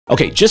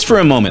Okay, just for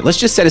a moment, let's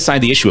just set aside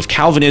the issue of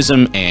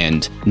Calvinism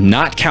and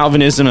not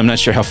Calvinism. I'm not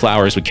sure how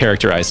Flowers would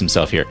characterize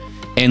himself here.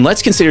 And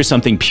let's consider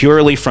something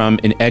purely from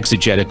an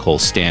exegetical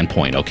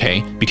standpoint,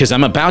 okay? Because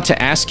I'm about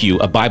to ask you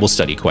a Bible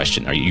study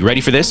question. Are you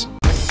ready for this?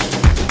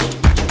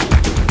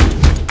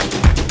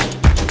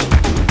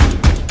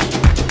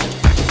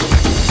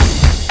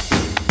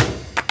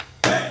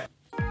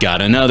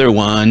 Got another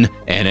one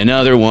and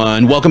another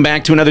one. Welcome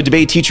back to another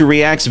Debate Teacher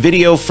Reacts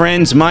video,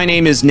 friends. My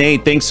name is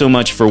Nate. Thanks so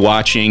much for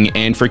watching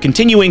and for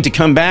continuing to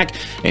come back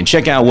and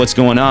check out what's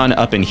going on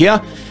up in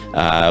here.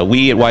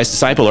 We at Wise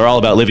Disciple are all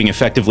about living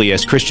effectively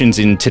as Christians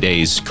in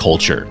today's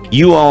culture.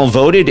 You all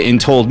voted and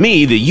told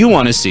me that you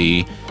want to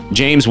see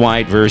James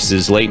White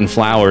versus Leighton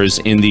Flowers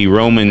in the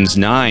Romans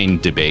 9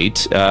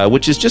 debate,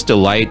 which is just a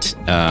light,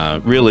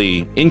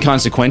 really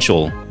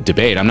inconsequential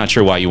debate. I'm not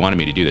sure why you wanted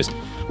me to do this.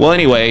 Well,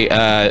 anyway,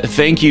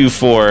 thank you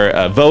for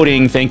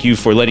voting. Thank you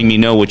for letting me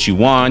know what you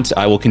want.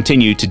 I will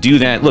continue to do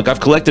that. Look, I've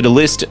collected a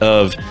list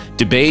of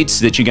debates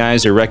that you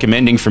guys are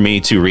recommending for me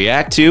to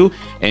react to.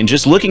 And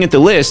just looking at the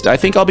list, I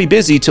think I'll be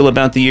busy till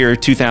about the year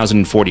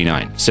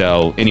 2049.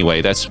 So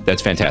anyway, that's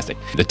fantastic.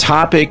 The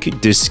topic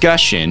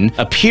discussion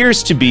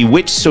appears to be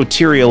which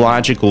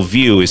soteriological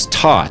view is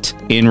taught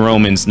in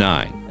Romans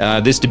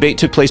 9. This debate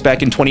took place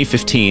back in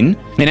 2015.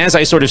 And as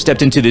I sort of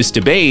stepped into this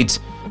debate,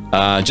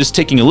 just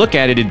taking a look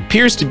at it, it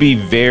appears to be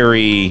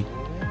very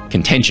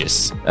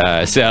contentious.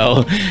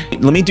 So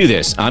let me do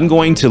this. I'm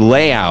going to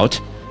lay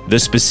out the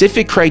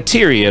specific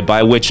criteria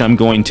by which I'm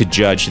going to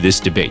judge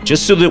this debate,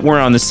 just so that we're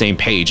on the same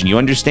page and you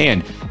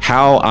understand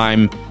how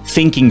I'm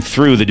thinking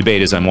through the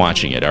debate as I'm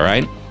watching it, all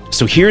right?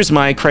 So here's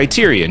my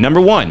criteria.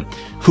 Number one,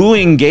 who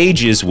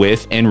engages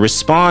with and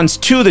responds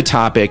to the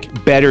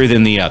topic better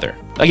than the other?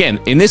 Again,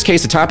 in this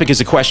case, the topic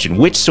is a question.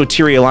 Which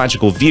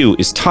soteriological view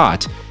is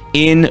taught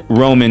in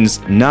Romans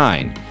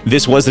 9?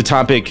 This was the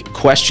topic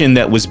question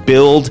that was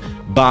billed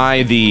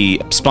by the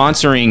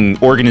sponsoring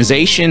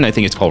organization. I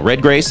think it's called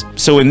Red Grace.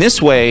 So in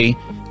this way,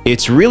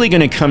 it's really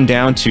going to come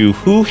down to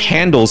who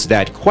handles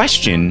that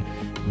question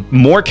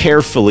more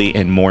carefully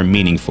and more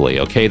meaningfully,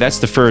 okay? That's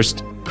the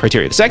first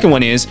criteria. The second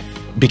one is,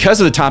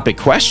 because of the topic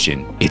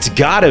question, it's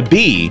got to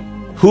be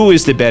who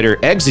is the better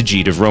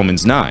exegete of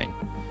Romans 9,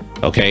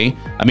 okay?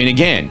 I mean,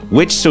 again,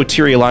 which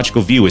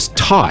soteriological view is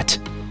taught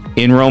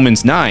in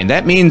Romans 9?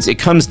 That means it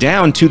comes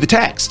down to the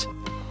text.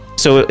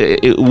 So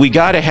we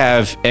got to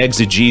have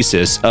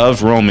exegesis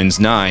of Romans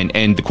 9,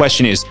 and the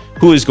question is,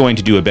 who is going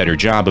to do a better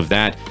job of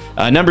that?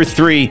 Number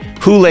three,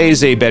 who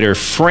lays a better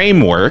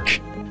framework?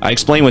 I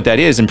explained what that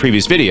is in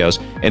previous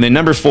videos. And then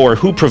number four,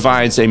 who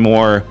provides a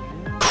more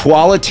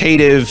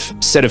qualitative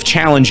set of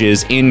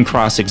challenges in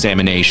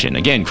cross-examination?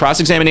 Again,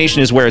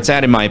 cross-examination is where it's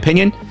at, in my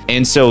opinion.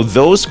 And so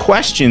those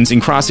questions in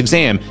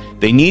cross-exam,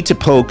 they need to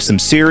poke some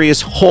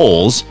serious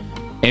holes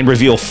and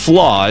reveal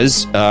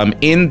flaws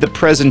in the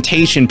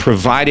presentation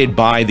provided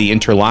by the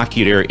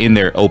interlocutor in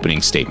their opening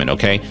statement,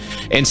 okay?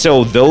 And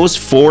so those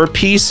four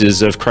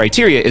pieces of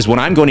criteria is what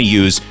I'm going to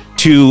use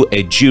to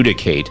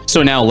adjudicate.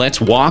 So now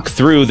let's walk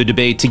through the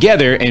debate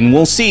together and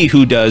we'll see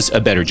who does a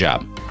better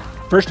job.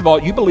 First of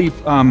all, you believe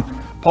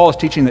Paul is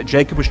teaching that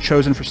Jacob was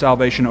chosen for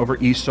salvation over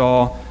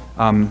Esau,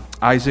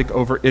 Isaac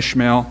over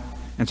Ishmael.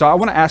 And so I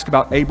want to ask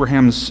about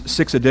Abraham's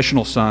 6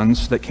 additional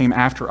sons that came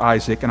after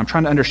Isaac, and I'm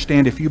trying to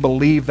understand if you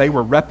believe they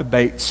were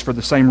reprobates for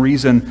the same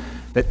reason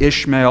that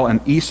Ishmael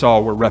and Esau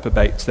were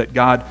reprobates, that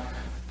God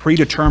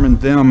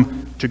predetermined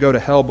them to go to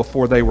hell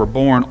before they were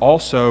born,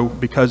 also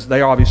because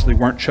they obviously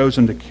weren't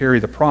chosen to carry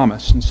the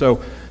promise. And so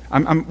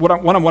what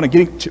I'm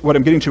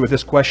getting to with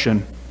this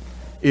question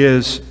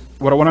is,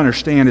 what I want to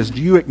understand is,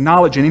 do you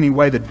acknowledge in any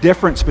way the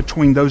difference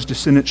between those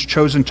descendants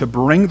chosen to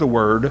bring the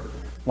word,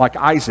 like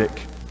Isaac,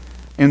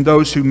 and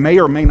those who may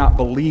or may not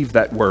believe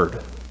that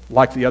word,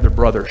 like the other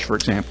brothers, for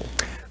example?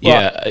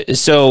 Yeah,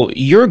 so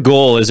your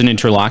goal as an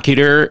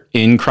interlocutor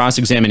in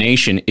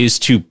cross-examination is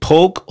to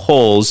poke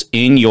holes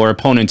in your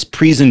opponent's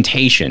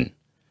presentation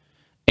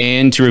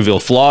and to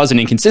reveal flaws and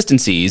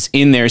inconsistencies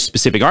in their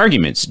specific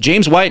arguments.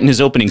 James White, in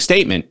his opening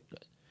statement,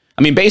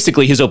 I mean,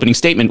 basically his opening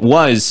statement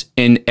was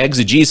an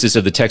exegesis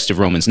of the text of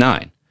Romans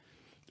 9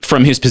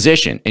 from his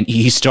position. And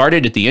he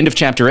started at the end of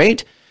chapter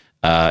 8,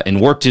 and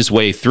worked his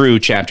way through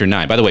chapter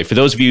 9. By the way, for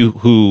those of you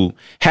who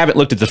haven't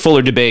looked at the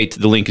fuller debate,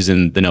 the link is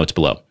in the notes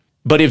below.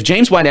 But if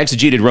James White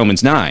exegeted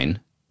Romans 9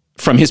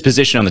 from his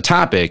position on the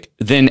topic,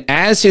 then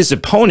as his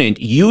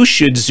opponent, you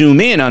should zoom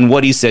in on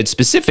what he said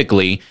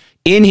specifically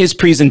in his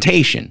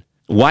presentation.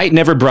 White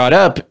never brought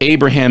up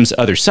Abraham's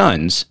other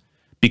sons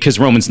because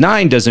Romans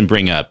 9 doesn't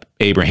bring up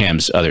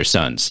Abraham's other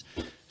sons.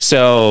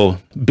 So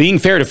being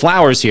fair to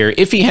Flowers here,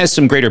 if he has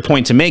some greater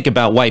point to make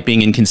about White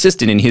being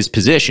inconsistent in his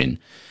position,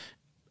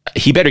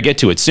 he better get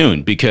to it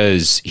soon,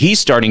 because he's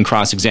starting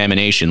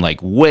cross-examination like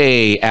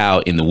way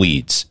out in the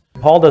weeds.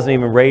 Paul doesn't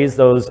even raise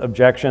those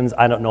objections.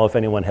 I don't know if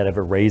anyone had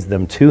ever raised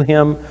them to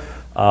him,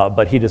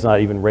 but he does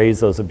not even raise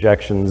those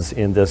objections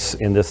in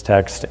this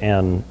text,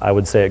 and I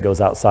would say it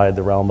goes outside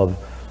the realm of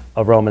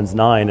Romans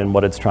 9 and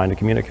what it's trying to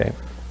communicate.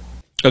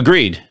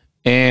 Agreed.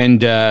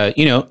 And,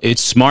 you know,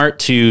 it's smart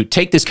to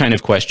take this kind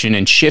of question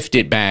and shift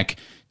it back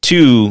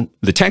to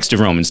the text of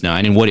Romans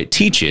 9 and what it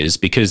teaches,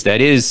 because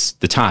that is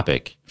the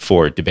topic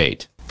for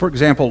debate. For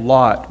example,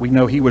 Lot, we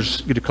know he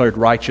was declared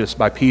righteous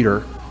by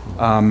Peter.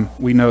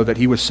 We know that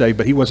he was saved,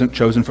 but he wasn't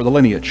chosen for the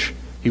lineage.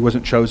 He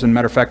wasn't chosen.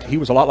 Matter of fact, he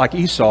was a lot like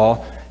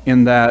Esau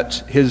in that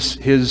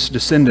his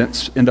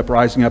descendants end up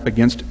rising up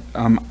against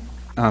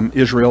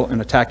Israel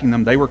and attacking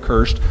them. They were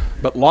cursed,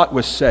 but Lot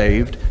was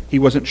saved. He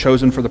wasn't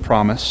chosen for the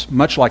promise,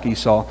 much like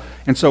Esau.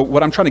 And so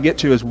what I'm trying to get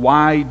to is,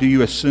 why do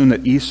you assume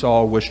that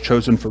Esau was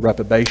chosen for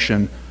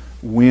reprobation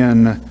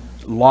when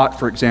Lot,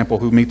 for example,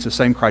 who meets the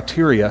same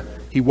criteria,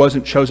 he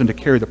wasn't chosen to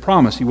carry the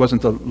promise. He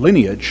wasn't the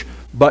lineage,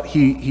 but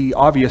he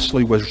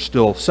obviously was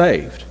still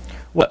saved.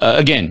 Well,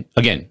 again,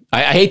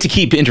 I hate to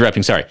keep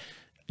interrupting, sorry.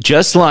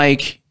 Just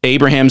like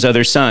Abraham's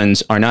other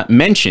sons are not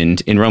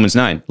mentioned in Romans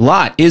 9,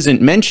 Lot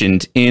isn't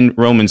mentioned in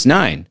Romans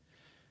 9.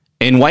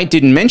 And White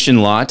didn't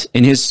mention Lot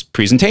in his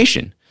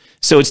presentation.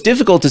 So it's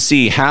difficult to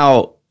see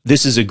how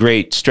this is a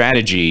great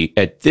strategy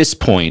at this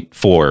point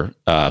for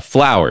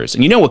Flowers.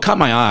 And you know what caught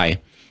my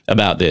eye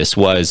about this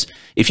was,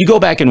 if you go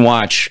back and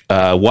watch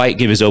White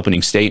give his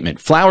opening statement,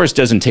 Flowers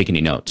doesn't take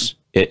any notes.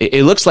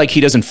 It looks like he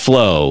doesn't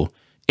flow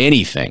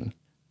anything.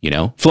 You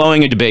know,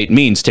 flowing a debate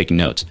means taking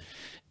notes.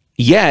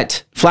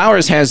 Yet,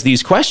 Flowers has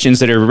these questions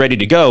that are ready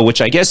to go,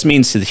 which I guess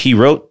means that he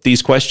wrote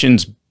these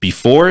questions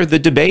before the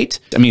debate.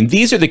 I mean,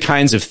 these are the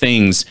kinds of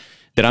things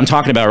that I'm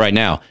talking about right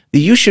now that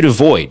you should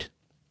avoid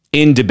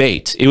in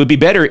debate. It would be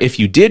better if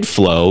you did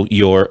flow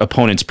your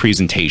opponent's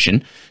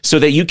presentation so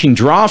that you can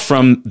draw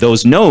from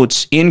those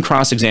notes in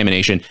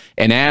cross-examination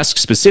and ask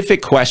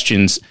specific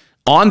questions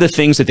on the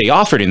things that they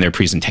offered in their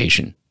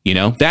presentation. You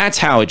know, that's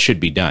how it should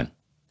be done.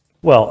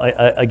 Well,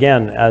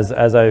 again, as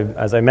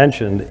I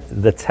mentioned,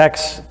 the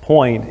text's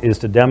point is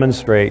to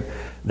demonstrate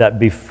that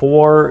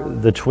before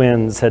the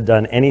twins had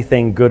done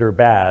anything good or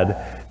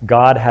bad,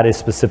 God had a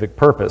specific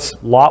purpose.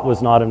 Lot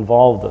was not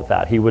involved with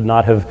that. He would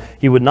not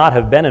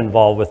have been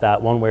involved with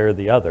that one way or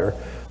the other,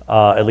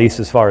 at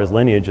least as far as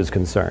lineage is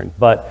concerned.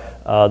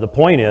 But the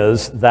point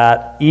is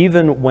that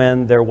even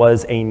when there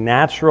was a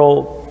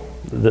natural,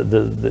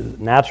 the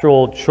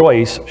natural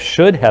choice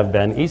should have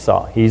been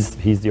Esau.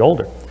 He's the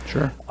older.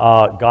 Sure.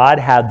 God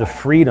had the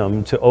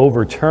freedom to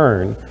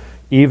overturn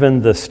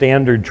even the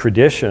standard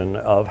tradition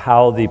of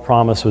how the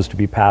promise was to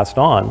be passed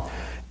on.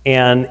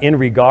 And in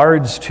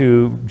regards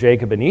to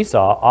Jacob and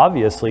Esau,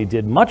 obviously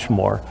did much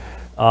more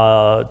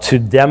to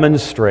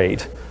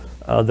demonstrate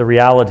the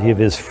reality of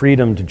his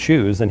freedom to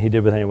choose than he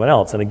did with anyone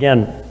else. And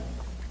again,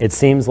 it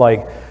seems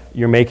like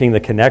you're making the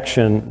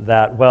connection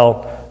that,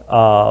 well,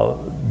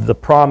 the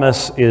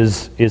promise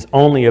is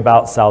only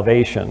about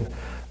salvation.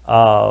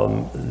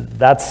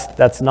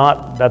 That's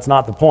not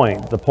the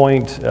point. The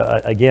point,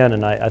 again,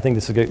 and I think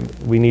this is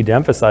good, we need to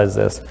emphasize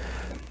this.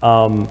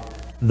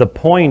 The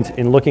point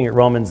in looking at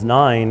Romans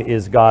 9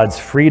 is God's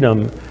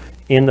freedom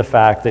in the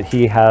fact that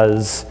he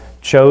has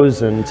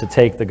chosen to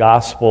take the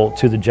gospel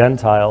to the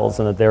Gentiles,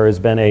 and that there has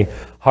been a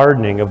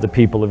hardening of the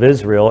people of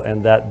Israel,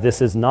 and that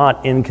this is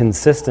not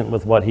inconsistent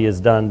with what he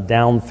has done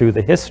down through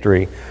the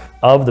history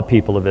of the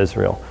people of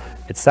Israel.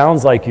 It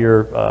sounds like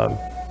you're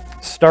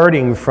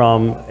starting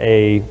from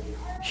a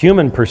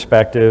human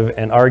perspective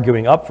and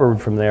arguing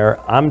upward from there.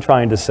 I'm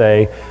trying to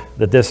say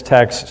that this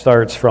text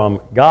starts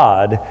from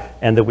God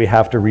and that we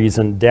have to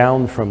reason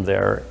down from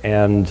there.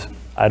 And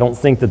I don't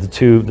think that the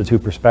two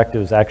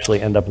perspectives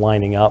actually end up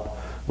lining up,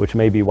 which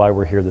may be why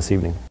we're here this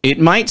evening. It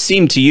might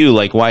seem to you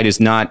like White is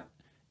not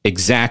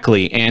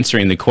exactly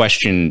answering the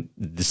question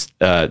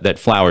that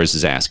Flowers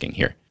is asking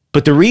here.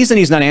 But the reason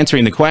he's not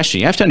answering the question,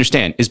 you have to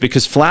understand, is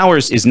because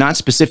Flowers is not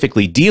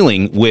specifically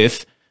dealing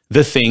with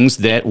the things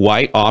that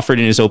White offered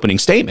in his opening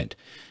statement.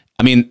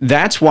 I mean,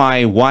 that's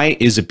why White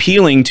is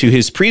appealing to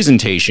his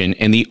presentation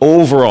and the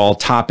overall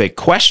topic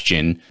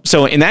question.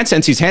 So in that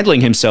sense, he's handling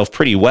himself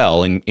pretty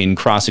well in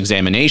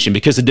cross-examination,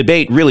 because the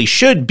debate really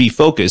should be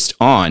focused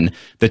on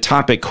the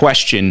topic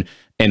question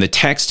and the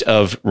text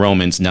of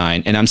Romans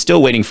 9. And I'm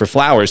still waiting for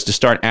Flowers to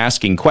start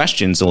asking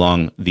questions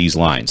along these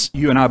lines.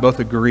 You and I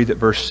both agree that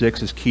verse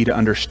 6 is key to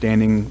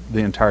understanding the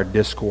entire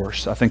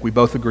discourse. I think we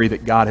both agree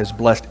that God has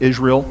blessed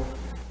Israel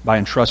by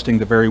entrusting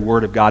the very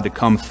word of God to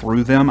come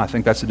through them. I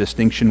think that's a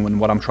distinction when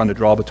what I'm trying to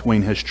draw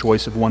between his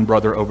choice of one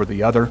brother over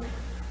the other.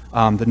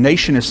 The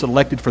nation is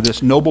selected for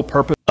this noble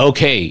purpose.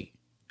 Okay,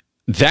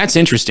 that's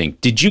interesting.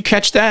 Did you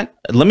catch that?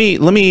 Let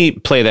me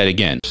play that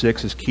again.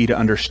 6 is key to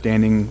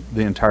understanding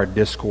the entire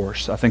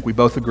discourse. I think we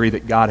both agree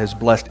that God has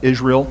blessed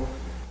Israel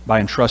by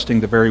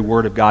entrusting the very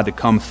word of God to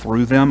come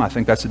through them. I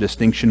think that's a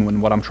distinction when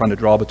what I'm trying to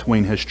draw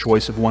between his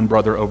choice of one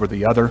brother over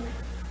the other.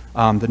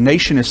 The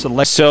nation is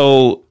selected.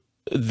 So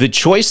the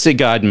choice that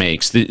God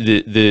makes,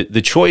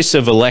 the choice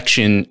of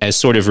election as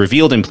sort of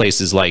revealed in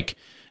places like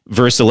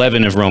verse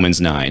 11 of Romans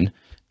 9,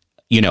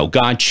 you know,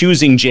 God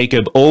choosing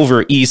Jacob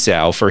over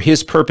Esau for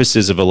his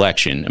purposes of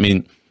election. I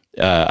mean,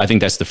 I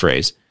think that's the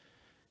phrase.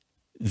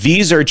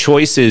 These are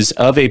choices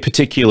of a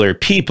particular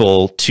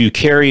people to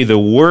carry the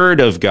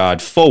word of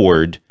God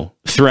forward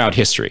throughout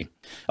history.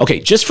 Okay,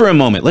 just for a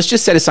moment, let's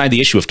just set aside the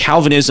issue of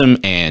Calvinism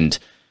and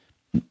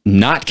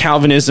not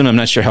Calvinism. I'm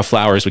not sure how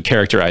Flowers would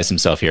characterize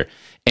himself here.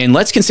 And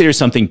let's consider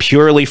something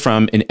purely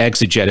from an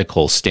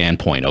exegetical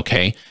standpoint,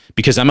 okay?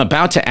 Because I'm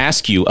about to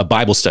ask you a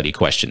Bible study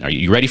question. Are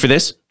you ready for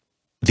this?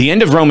 The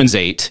end of Romans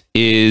 8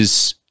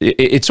 is,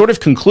 it sort of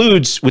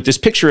concludes with this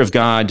picture of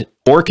God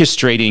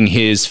orchestrating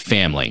his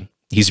family.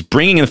 He's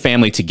bringing the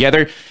family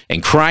together,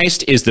 and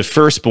Christ is the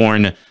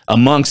firstborn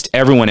amongst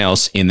everyone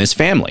else in this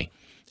family.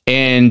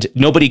 And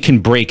nobody can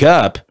break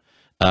up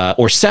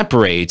or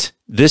separate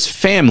this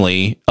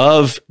family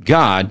of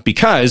God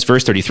because,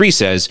 verse 33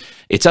 says,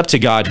 it's up to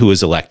God who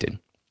is elected.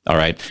 All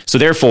right? So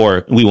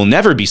therefore, we will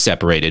never be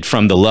separated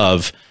from the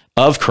love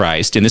of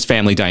Christ in this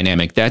family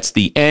dynamic. That's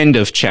the end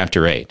of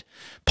chapter 8.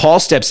 Paul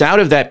steps out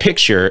of that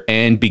picture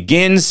and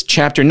begins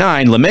chapter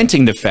 9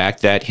 lamenting the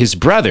fact that his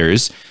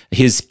brothers,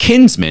 his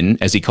kinsmen,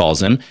 as he calls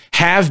them,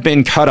 have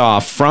been cut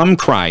off from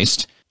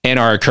Christ and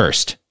are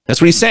accursed. That's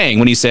what he's saying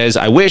when he says,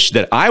 I wish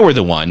that I were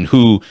the one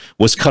who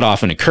was cut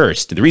off and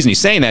accursed. The reason he's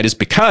saying that is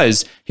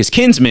because his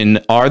kinsmen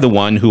are the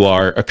one who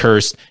are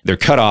accursed. They're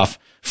cut off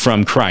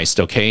from Christ,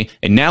 okay?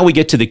 And now we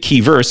get to the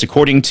key verse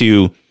according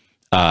to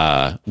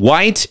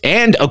White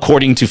and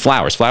according to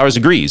Flowers. Flowers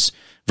agrees.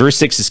 Verse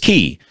 6 is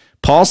key.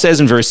 Paul says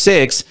in verse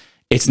 6,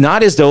 it's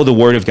not as though the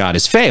word of God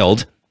has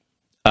failed,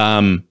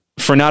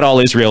 for not all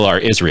Israel are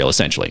Israel,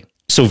 essentially.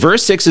 So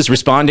verse 6 is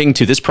responding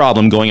to this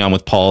problem going on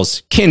with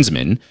Paul's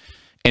kinsmen.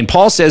 And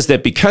Paul says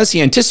that because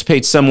he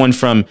anticipates someone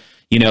from,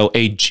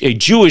 a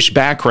Jewish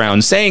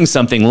background saying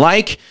something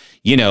like,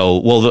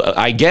 well,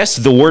 I guess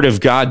the word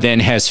of God then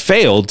has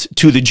failed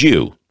to the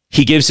Jew.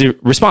 He gives a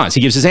response.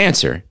 He gives his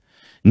answer.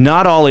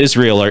 Not all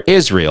Israel are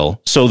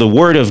Israel, so the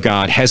word of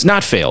God has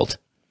not failed.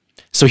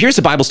 So here's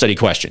a Bible study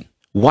question.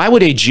 Why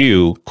would a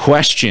Jew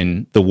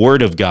question the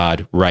word of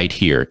God right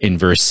here in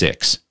verse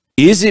 6?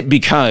 Is it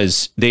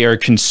because they are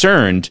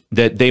concerned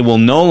that they will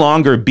no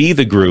longer be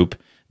the group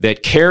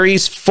that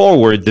carries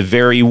forward the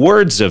very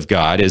words of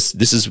God, as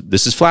this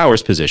is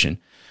Flowers' position?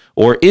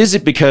 Or is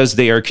it because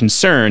they are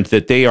concerned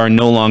that they are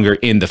no longer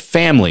in the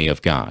family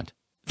of God?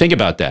 Think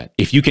about that.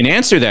 If you can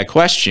answer that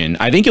question,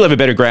 I think you'll have a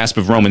better grasp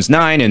of Romans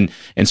 9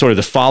 and sort of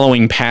the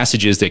following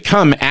passages that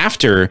come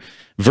after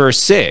verse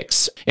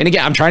 6. And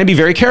again, I'm trying to be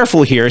very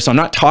careful here, so I'm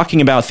not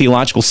talking about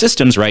theological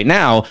systems right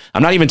now.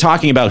 I'm not even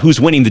talking about who's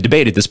winning the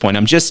debate at this point.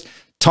 I'm just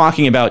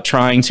talking about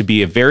trying to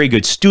be a very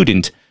good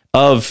student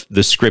of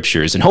the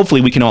scriptures. And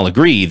hopefully we can all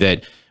agree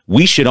that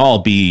we should all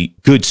be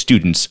good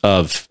students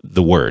of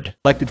the word.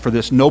 Elected for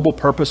this noble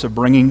purpose of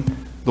bringing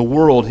the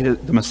world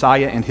the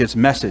Messiah and his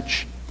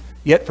message.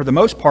 Yet for the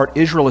most part,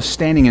 Israel is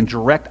standing in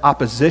direct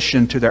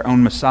opposition to their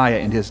own Messiah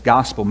and his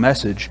gospel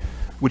message,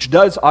 which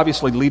does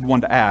obviously lead one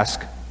to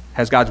ask,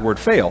 has God's word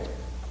failed?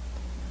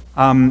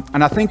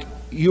 And I think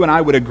you and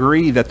I would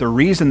agree that the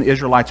reason the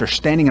Israelites are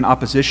standing in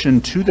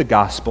opposition to the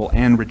gospel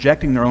and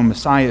rejecting their own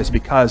Messiah is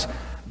because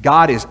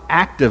God is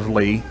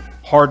actively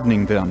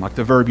hardening them. Like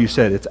the verb you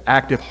said, it's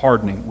active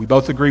hardening. We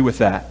both agree with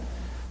that.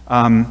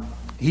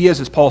 He is,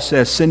 as Paul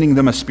says, sending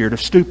them a spirit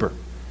of stupor.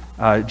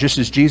 Just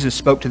as Jesus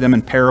spoke to them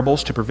in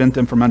parables to prevent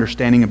them from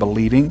understanding and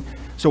believing.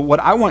 So what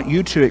I want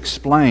you to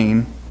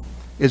explain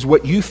is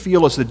what you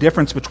feel is the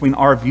difference between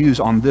our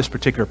views on this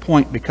particular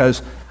point,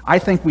 because I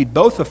think we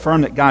both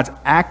affirm that God's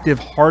active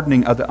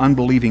hardening of the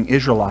unbelieving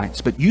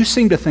Israelites, but you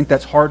seem to think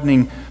that's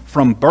hardening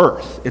from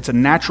birth. It's a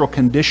natural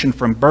condition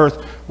from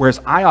birth, whereas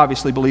I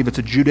obviously believe it's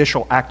a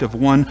judicial act of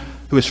one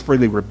who has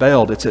freely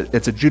rebelled. It's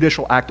a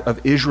judicial act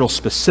of Israel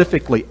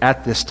specifically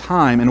at this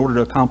time in order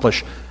to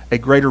accomplish a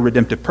greater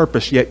redemptive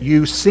purpose. Yet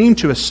you seem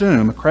to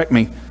assume, correct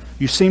me,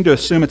 you seem to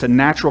assume it's a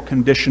natural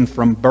condition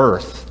from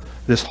birth,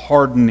 this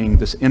hardening,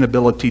 this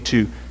inability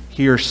to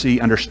hear, see,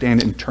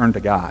 understand, and turn to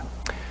God.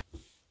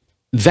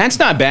 That's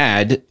not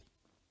bad.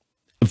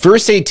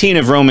 Verse 18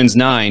 of Romans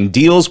 9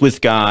 deals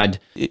with God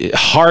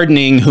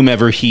hardening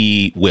whomever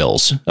he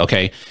wills,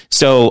 okay?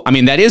 So, I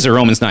mean, that is a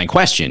Romans 9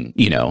 question,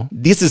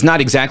 This is not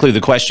exactly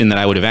the question that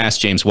I would have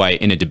asked James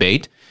White in a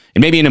debate.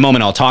 And maybe in a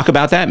moment I'll talk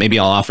about that. Maybe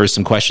I'll offer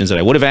some questions that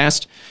I would have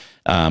asked,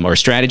 or a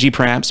strategy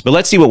perhaps. But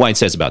let's see what White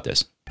says about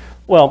this.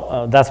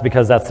 Well, that's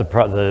because that's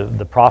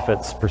the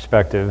prophet's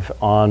perspective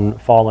on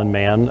fallen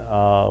man.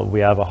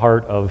 We have a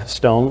heart of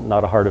stone,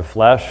 not a heart of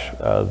flesh.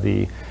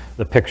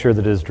 The picture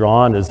that is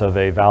drawn is of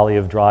a valley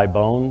of dry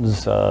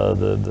bones.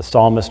 The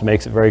psalmist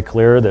makes it very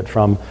clear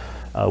that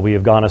we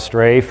have gone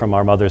astray from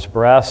our mother's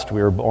breast.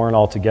 We were born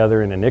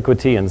altogether in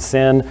iniquity and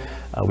sin.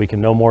 We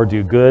can no more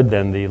do good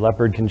than the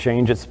leopard can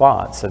change its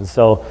spots. And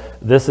so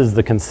this is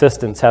the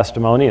consistent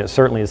testimony. It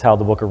certainly is how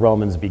the book of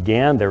Romans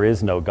began. There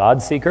is no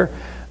God seeker.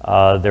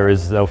 There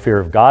is no fear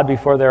of God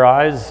before their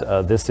eyes.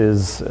 This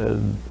is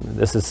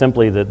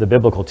simply the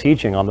biblical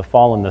teaching on the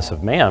fallenness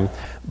of man.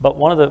 But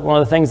one of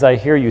the things I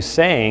hear you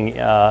saying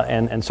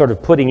and sort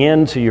of putting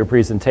into your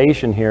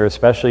presentation here,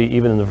 especially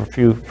even in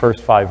the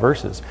first 5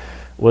 verses,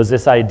 was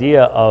this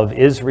idea of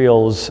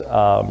Israel's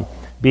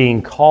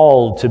being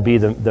called to be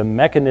the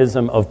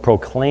mechanism of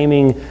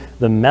proclaiming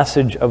the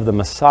message of the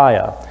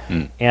Messiah.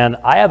 And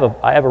I have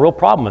a real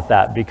problem with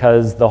that,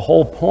 because the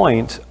whole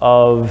point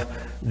of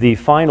the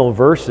final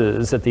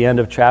verses at the end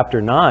of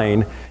chapter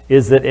 9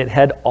 is that it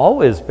had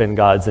always been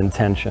God's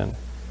intention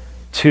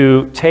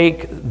to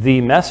take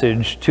the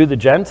message to the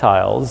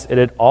Gentiles. It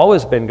had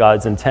always been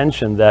God's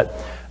intention that,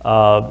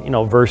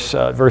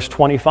 verse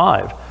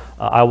 25,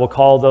 I will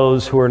call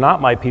those who are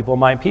not my people,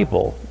 my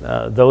people.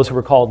 Those who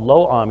were called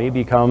Lo Ami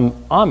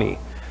become Ami.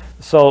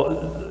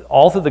 So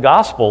all through the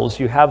Gospels,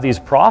 you have these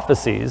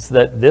prophecies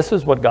that this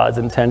is what God's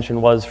intention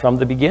was from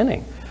the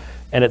beginning.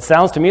 And it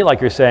sounds to me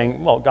like you're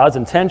saying, well, God's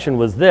intention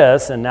was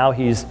this, and now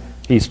he's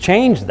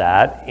changed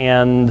that,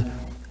 and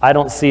I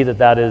don't see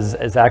that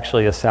is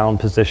actually a sound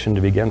position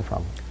to begin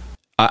from.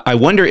 I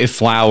wonder if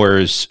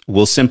Flowers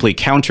will simply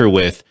counter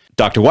with,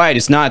 Dr. White,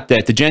 it's not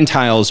that the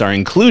Gentiles are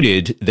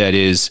included that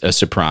is a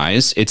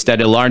surprise, it's that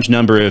a large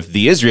number of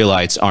the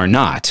Israelites are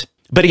not.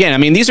 But again, I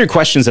mean, these are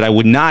questions that I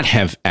would not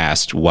have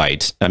asked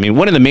White. I mean,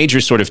 one of the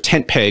major sort of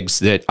tent pegs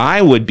that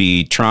I would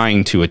be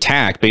trying to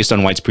attack based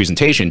on White's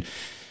presentation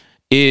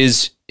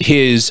is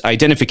his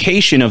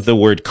identification of the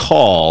word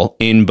call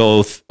in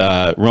both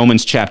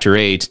Romans chapter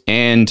 8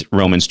 and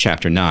Romans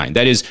chapter 9.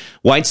 That is,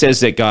 White says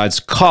that God's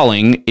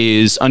calling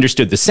is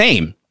understood the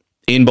same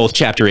in both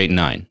chapter 8 and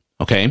 9,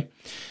 okay?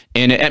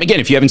 And again,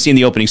 if you haven't seen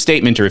the opening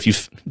statement, or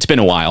it's been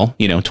a while,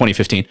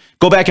 2015,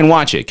 go back and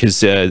watch it,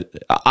 because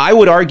I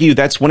would argue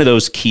that's one of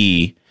those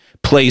key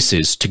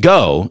places to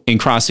go in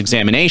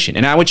cross-examination.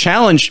 And I would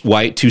challenge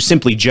White to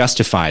simply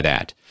justify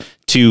that,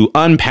 to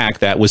unpack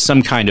that with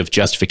some kind of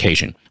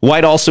justification.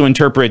 White also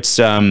interprets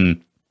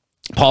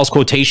Paul's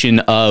quotation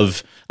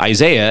of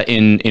Isaiah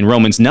in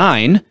Romans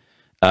 9,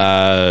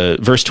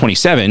 verse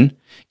 27,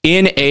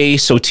 in a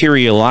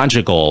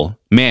soteriological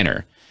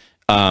manner.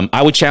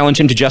 I would challenge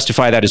him to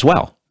justify that as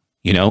well.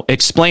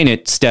 Explain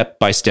it step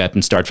by step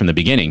and start from the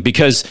beginning,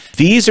 because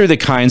these are the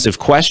kinds of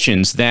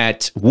questions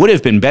that would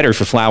have been better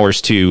for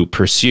Flowers to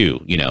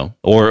pursue,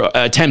 or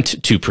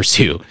attempt to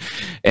pursue.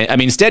 I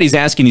mean, instead he's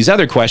asking these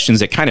other questions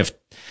that kind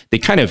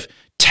of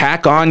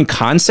tack on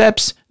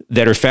concepts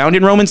that are found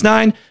in Romans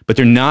 9, but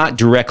they're not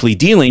directly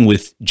dealing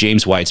with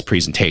James White's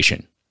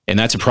presentation. And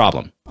that's a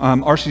problem.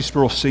 R.C.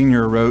 Sproul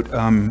Sr. wrote,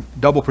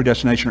 double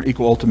predestination or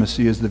equal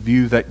ultimacy is the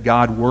view that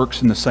God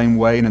works in the same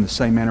way and in the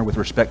same manner with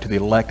respect to the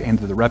elect and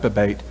to the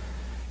reprobate.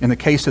 In the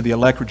case of the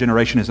elect,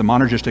 regeneration is a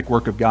monergistic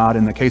work of God.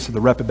 In the case of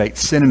the reprobate,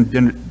 sin and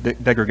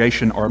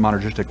degradation are a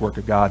monergistic work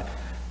of God.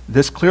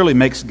 This clearly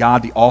makes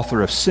God the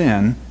author of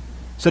sin.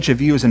 Such a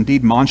view is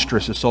indeed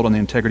monstrous assault on the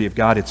integrity of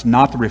God. It's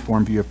not the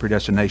Reformed view of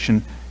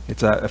predestination.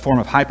 It's a form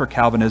of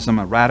hyper-Calvinism,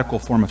 a radical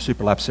form of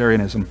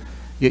superlapsarianism.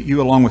 Yet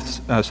you, along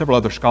with several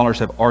other scholars,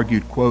 have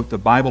argued, quote, the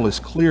Bible is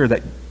clear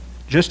that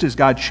just as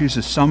God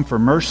chooses some for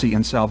mercy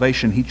and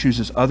salvation, he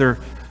chooses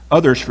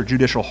others for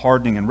judicial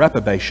hardening and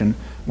reprobation.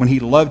 When he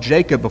loved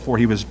Jacob before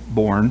he was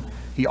born,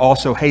 he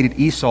also hated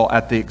Esau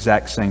at the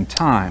exact same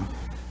time.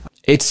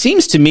 It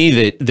seems to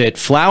me that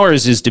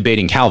Flowers is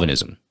debating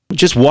Calvinism.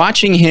 Just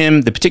watching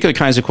him, the particular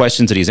kinds of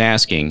questions that he's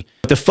asking,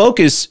 the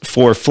focus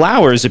for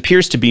Flowers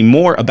appears to be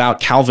more about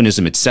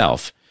Calvinism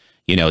itself.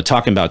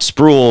 Talking about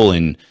Sproul,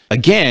 and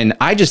again,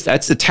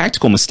 that's a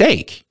tactical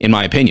mistake, in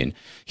my opinion.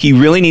 He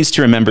really needs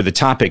to remember the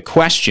topic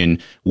question,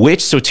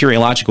 which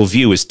soteriological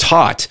view is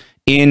taught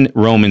in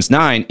Romans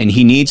 9, and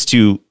he needs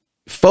to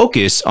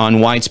focus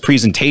on White's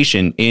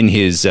presentation in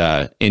his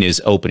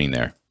opening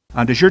there.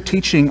 Does your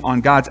teaching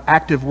on God's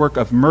active work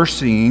of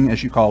mercying,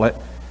 as you call it,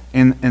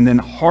 and then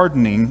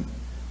hardening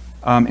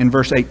in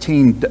verse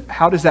 18,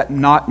 how does that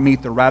not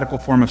meet the radical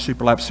form of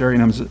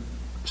superlapsarianism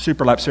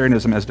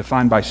as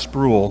defined by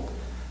Sproul?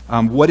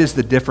 What is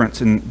the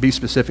difference, and be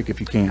specific if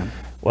you can?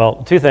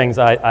 Well, two things.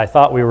 I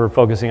thought we were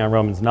focusing on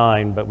Romans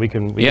 9, but we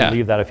can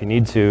leave that if you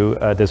need to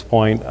at this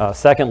point.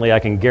 Secondly, I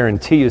can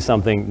guarantee you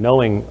something,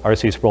 knowing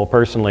R.C. Sproul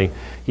personally,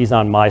 he's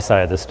on my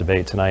side of this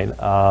debate tonight.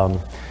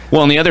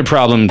 Well, and the other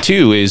problem,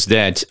 too, is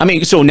that,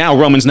 so now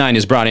Romans 9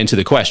 is brought into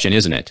the question,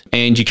 isn't it?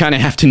 And you kind of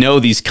have to know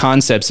these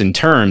concepts and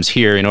terms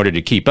here in order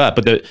to keep up.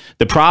 But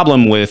the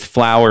problem with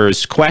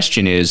Flowers'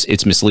 question is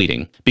it's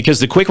misleading,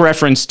 because the quick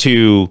reference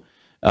to,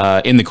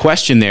 in the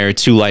question there,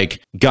 to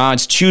like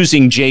God's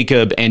choosing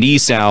Jacob and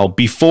Esau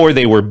before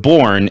they were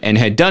born and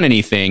had done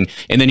anything,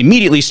 and then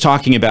immediately is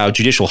talking about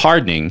judicial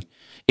hardening,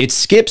 it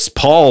skips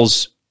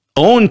Paul's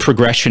own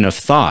progression of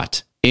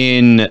thought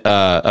in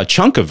a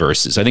chunk of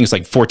verses. I think it's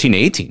like 14 to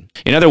 18.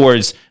 In other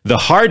words, the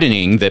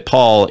hardening that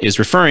Paul is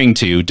referring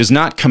to does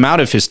not come out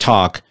of his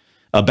talk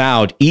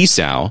about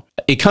Esau.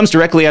 It comes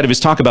directly out of his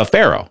talk about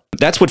Pharaoh.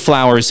 That's what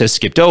Flowers has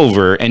skipped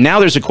over. And now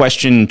there's a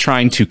question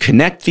trying to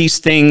connect these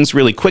things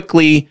really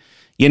quickly.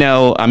 It's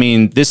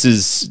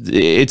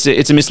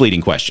a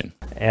misleading question.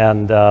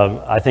 And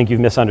I think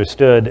you've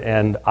misunderstood.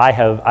 And I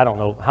don't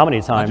know how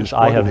many times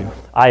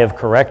I have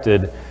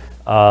corrected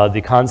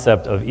the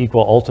concept of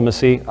equal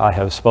ultimacy. I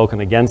have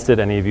spoken against it.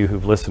 Any of you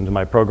who've listened to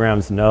my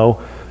programs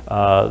know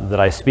that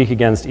I speak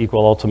against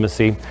equal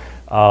ultimacy.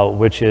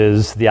 which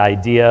is the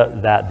idea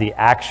that the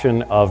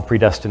action of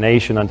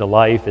predestination unto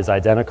life is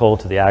identical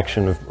to the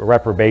action of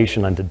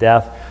reprobation unto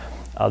death.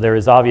 There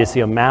is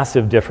obviously a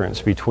massive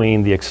difference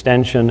between the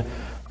extension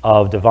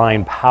of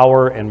divine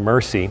power and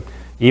mercy,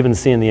 even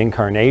seeing the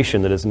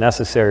incarnation that is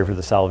necessary for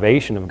the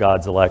salvation of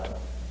God's elect.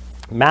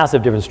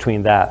 Massive difference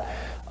between that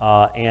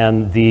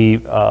and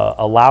the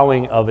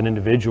allowing of an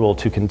individual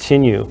to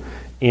continue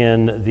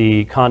in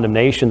the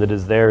condemnation that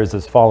is theirs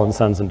as fallen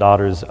sons and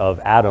daughters of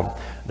Adam.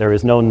 There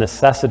is no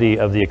necessity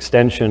of the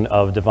extension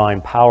of divine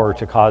power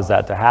to cause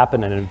that to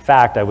happen. And in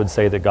fact, I would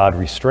say that God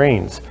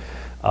restrains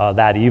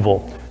that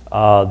evil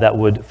that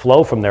would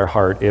flow from their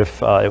heart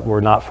if it were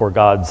not for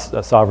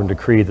God's sovereign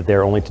decree that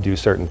they're only to do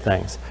certain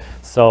things.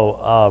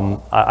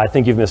 So I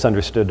think you've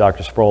misunderstood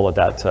Dr. Sproul at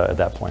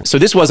that point. So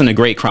this wasn't a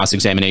great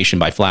cross-examination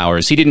by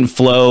Flowers. He didn't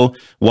flow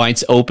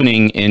White's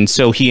opening, and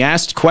so he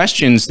asked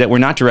questions that were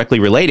not directly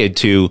related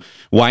to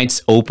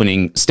White's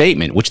opening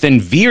statement, which then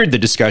veered the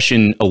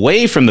discussion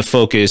away from the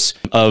focus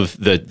of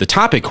the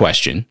topic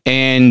question.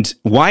 And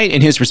White,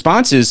 in his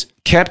responses,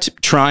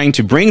 kept trying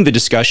to bring the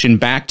discussion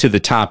back to the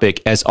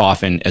topic as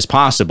often as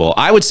possible.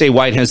 I would say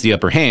White has the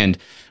upper hand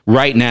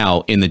right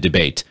now in the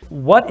debate.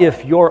 What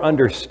if your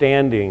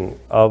understanding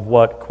of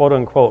what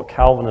quote-unquote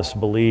Calvinists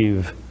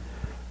believe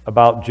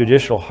about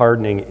judicial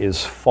hardening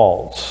is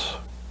false?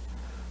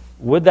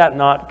 Would that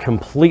not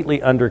completely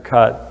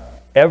undercut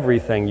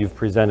everything you've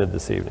presented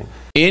this evening?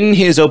 In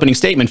his opening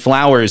statement,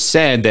 Flowers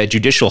said that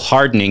judicial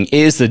hardening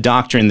is the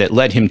doctrine that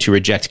led him to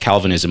reject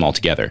Calvinism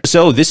altogether.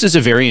 So this is a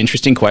very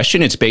interesting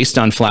question. It's based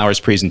on Flowers'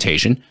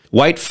 presentation.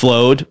 White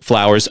flowed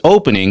Flowers'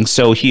 opening,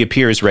 so he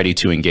appears ready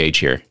to engage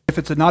here. If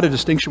it's not a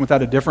distinction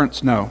without a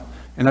difference, no.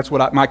 And that's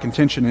what my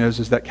contention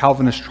is that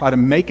Calvinists try to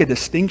make a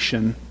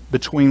distinction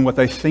between what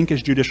they think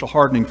is judicial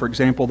hardening. For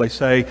example, they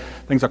say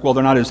things like, well,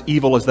 they're not as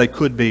evil as they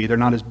could be. They're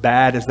not as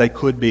bad as they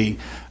could be.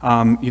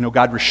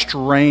 God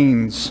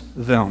restrains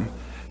them.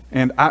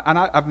 And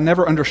I've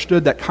never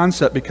understood that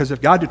concept, because if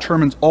God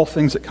determines all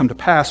things that come to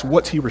pass,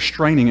 what's he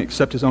restraining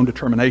except his own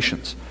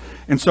determinations?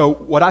 And so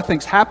what I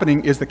think is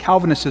happening is the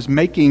Calvinist is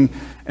making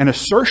an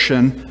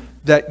assertion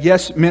that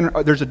yes,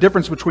 there's a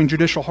difference between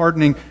judicial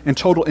hardening and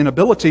total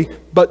inability,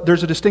 but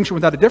there's a distinction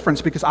without a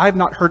difference, because I have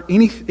not heard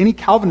any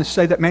Calvinist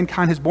say that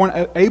mankind is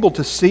born able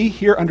to see,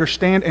 hear,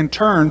 understand, and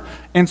turn,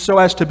 and so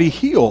as to be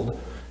healed.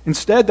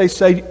 Instead, they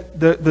say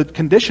the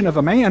condition of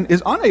a man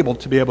is unable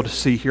to be able to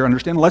see, hear,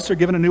 understand, unless they're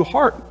given a new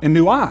heart and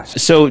new eyes.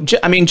 So,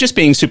 just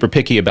being super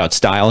picky about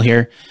style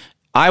here,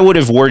 I would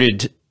have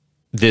worded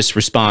this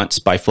response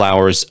by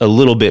Flowers a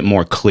little bit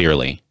more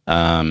clearly.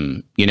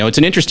 It's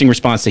an interesting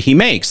response that he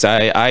makes.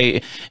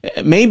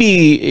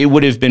 Maybe it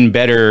would have been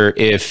better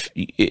if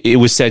it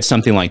was said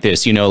something like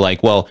this,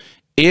 well,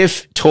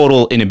 if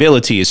total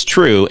inability is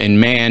true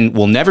and man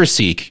will never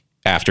seek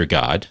after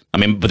God,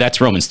 but that's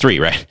Romans 3,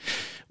 right?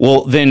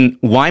 Well, then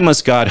why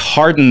must God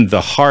harden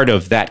the heart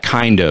of that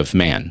kind of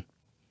man?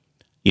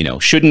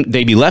 Shouldn't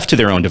they be left to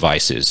their own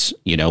devices,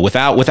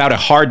 without a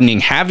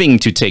hardening having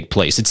to take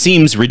place? It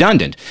seems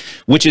redundant,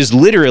 which is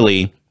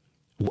literally,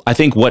 I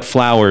think, what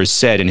Flowers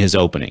said in his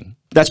opening.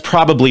 That's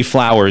probably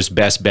Flowers'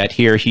 best bet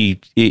here.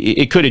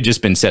 It could have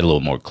just been said a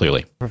little more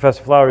clearly.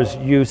 Professor Flowers,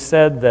 you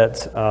said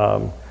that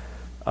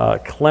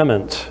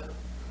Clement,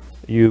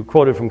 you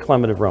quoted from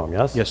Clement of Rome,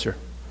 yes? Yes, sir.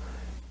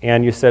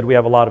 And you said we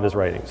have a lot of his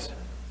writings.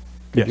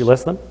 Could you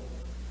list them?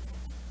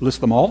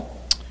 List them all?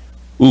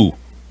 Ooh.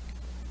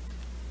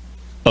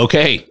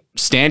 Okay,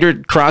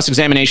 standard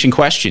cross-examination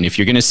question. If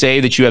you're going to say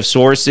that you have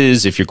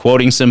sources, if you're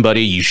quoting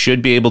somebody, you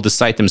should be able to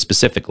cite them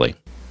specifically.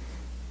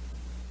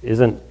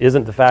 Isn't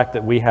the fact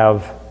that we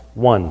have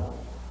one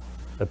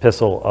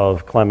epistle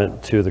of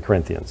Clement to the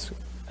Corinthians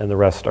and the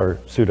rest are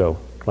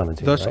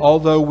pseudo-Clementine? Thus, right?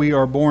 Although we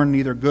are born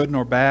neither good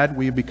nor bad,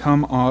 we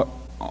become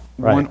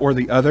one or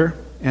the other,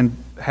 and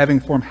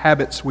having formed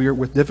habits, we are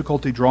with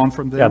difficulty drawn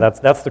from them. Yeah,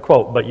 that's the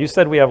quote. But you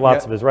said we have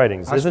lots of his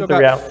writings. Isn't the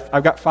reality?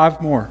 I've got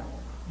 5 more.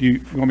 Do you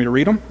want me to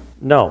read them?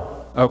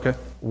 No. Okay.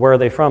 Where are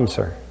they from,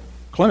 sir?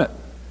 Clement.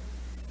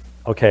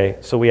 Okay,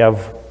 so we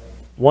have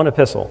one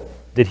epistle.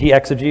 Did he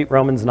exegete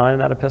Romans 9 in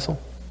that epistle?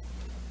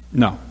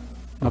 No,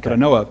 not that I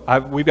know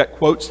of. We've got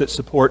quotes that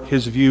support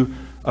his view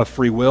of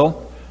free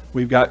will.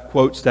 We've got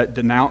quotes that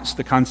denounce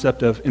the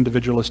concept of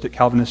individualistic,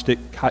 Calvinistic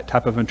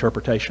type of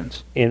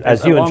interpretations.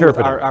 As you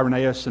interpret it.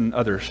 Irenaeus and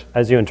others.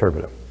 As you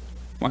interpret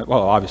it.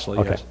 Well, obviously,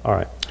 okay. Yes. All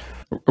right.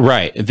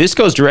 Right. This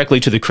goes directly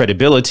to the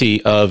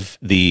credibility of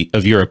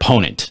your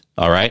opponent.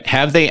 All right.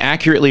 Have they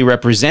accurately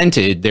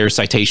represented their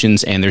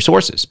citations and their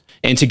sources?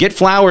 And to get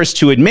Flowers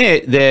to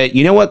admit that,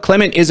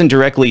 Clement isn't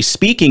directly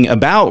speaking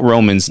about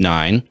Romans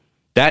 9,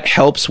 that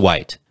helps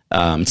White.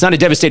 It's not a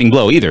devastating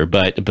blow either,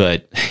 but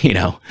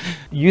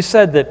You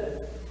said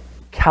that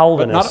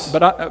Calvinists...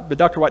 But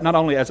Dr. White, not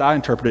only as I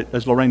interpret it,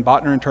 as Lorraine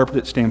Botner interprets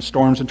it, Stan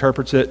Storms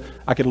interprets it,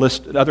 I could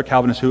list other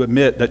Calvinists who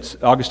admit that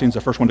Augustine's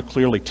the first one to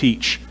clearly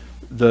teach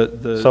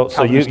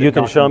So you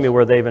can show me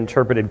where they've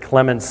interpreted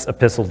Clement's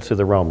epistle to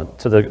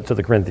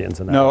the Corinthians.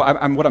 No,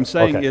 what I'm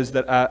saying is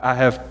that I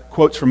have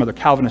quotes from other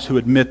Calvinists who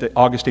admit that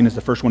Augustine is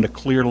the first one to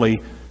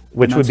clearly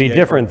Which would be enunciate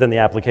different than the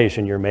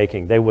application you're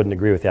making. They wouldn't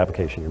agree with the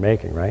application you're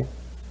making, right?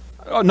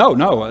 Oh,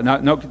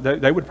 no.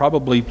 They would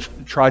probably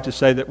try to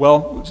say that,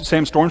 well,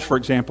 Sam Storms, for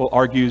example,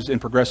 argues in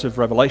Progressive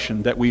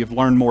Revelation that we have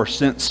learned more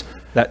since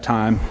that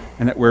time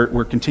and that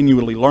we're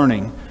continually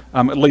learning.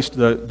 At least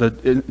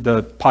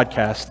the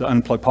podcast, the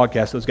Unplugged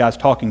podcast, those guys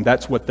talking,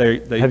 that's what they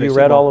Have you say,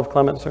 read well, all of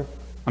Clement, sir?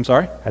 I'm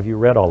sorry? Have you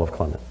read all of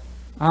Clement?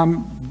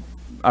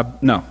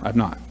 No, I've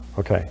not.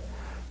 Okay.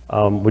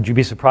 Would you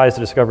be surprised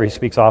to discover he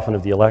speaks often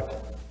of the elect?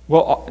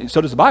 Well,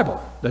 so does the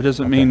Bible. That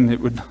doesn't mean it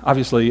would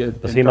obviously.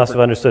 He must have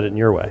understood it in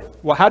your way.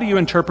 Well, how do you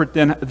interpret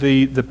then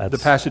the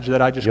passage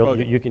that I just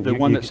quoted? The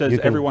one that says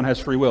everyone has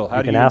free will.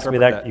 How do you interpret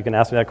that? You can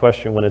ask me that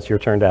question when it's your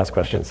turn to ask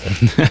questions.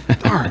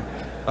 Darn.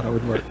 I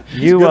would work.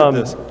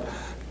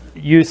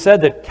 You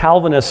said that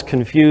Calvinists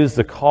confuse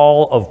the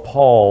call of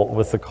Paul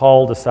with the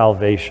call to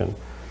salvation.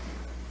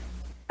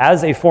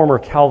 As a former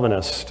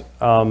Calvinist,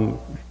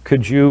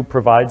 could you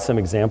provide some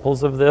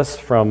examples of this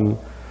from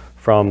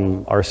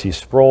R.C.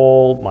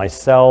 Sproul,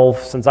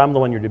 myself? Since I'm the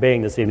one you're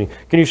debating this evening,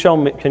 can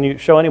you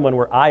show anyone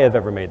where I have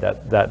ever made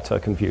that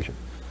confusion?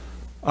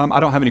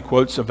 I don't have any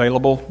quotes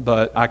available,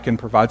 but I can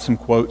provide some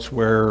quotes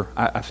where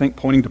I think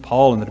pointing to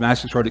Paul and the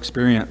Damascus Road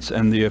experience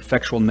and the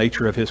effectual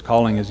nature of his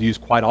calling is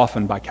used quite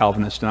often by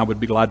Calvinists, and I would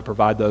be glad to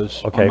provide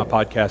those on my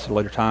podcast at a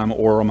later time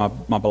or on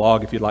my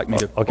blog if you'd like me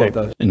to quote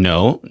those.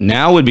 No,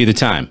 now would be the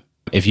time.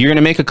 If you're going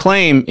to make a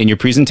claim in your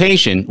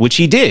presentation, which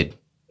he did,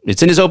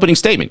 it's in his opening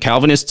statement.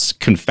 Calvinists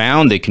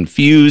confound, they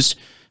confuse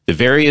the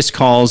various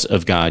calls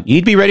of God. You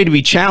need to be ready to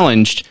be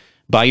challenged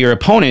by your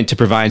opponent to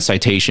provide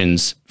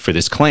citations for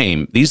this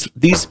claim. These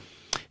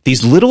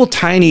little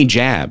tiny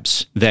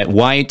jabs that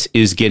White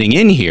is getting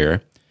in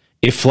here,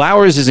 if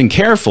Flowers isn't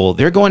careful,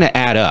 they're going to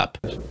add up.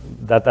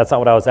 That's not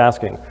what I was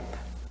asking.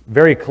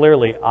 Very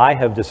clearly, I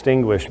have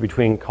distinguished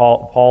between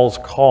Paul's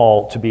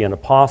call to be an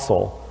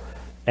apostle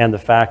and the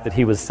fact that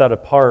he was set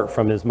apart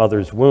from his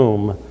mother's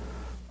womb,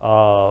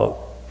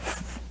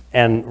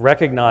 and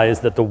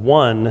recognize that the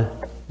one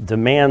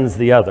demands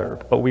the other,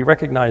 but we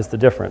recognize the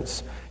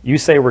difference. You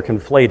say we're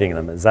conflating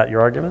them. Is that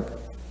your argument?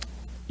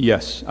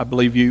 Yes, I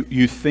believe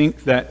you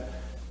think that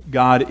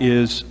God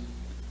is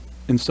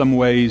in some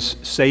ways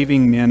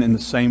saving men in the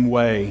same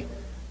way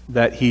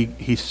that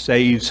he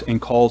saves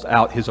and calls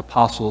out his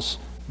apostles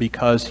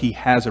because he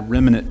has a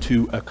remnant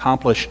to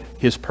accomplish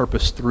his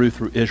purpose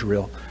through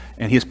Israel.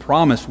 And his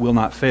promise will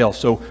not fail.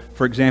 So,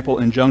 for example,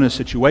 in Jonah's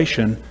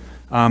situation,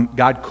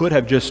 God could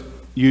have just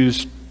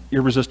used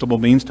irresistible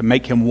means to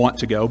make him want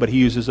to go, but he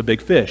uses a big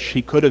fish.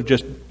 He could have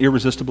just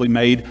irresistibly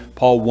made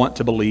Paul want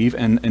to believe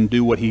and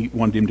do what he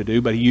wanted him to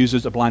do, but he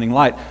uses a blinding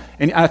light.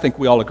 And I think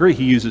we all agree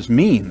he uses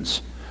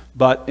means.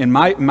 But in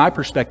my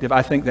perspective,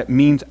 I think that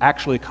means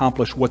actually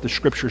accomplish what the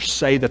scriptures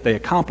say that they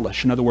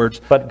accomplish. In other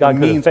words, but God the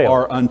means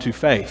are unto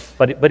faith.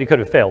 But he could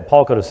have failed.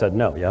 Paul could have said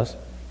no, yes?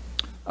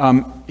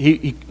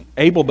 He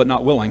able but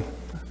not willing.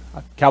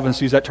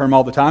 Calvinists use that term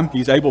all the time.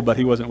 He's able, but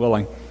he wasn't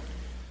willing.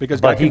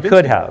 But he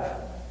could have.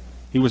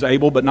 He was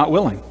able, but not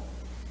willing.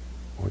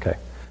 Okay.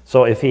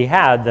 So if he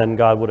had, then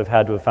God would have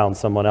had to have found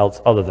someone else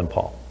other than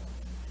Paul.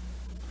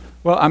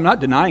 Well, I'm not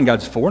denying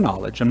God's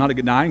foreknowledge. I'm not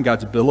denying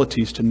God's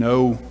abilities to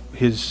know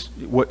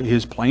what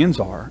his plans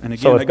are. And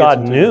again, so if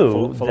God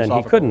knew, then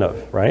he couldn't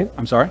have, right?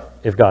 I'm sorry?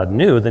 If God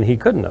knew, then he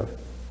couldn't have.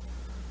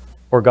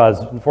 Or God's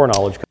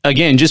foreknowledge.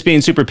 Again, just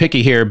being super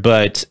picky here,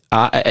 but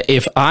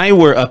if I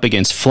were up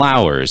against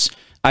Flowers,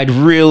 I'd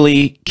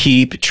really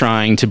keep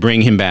trying to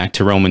bring him back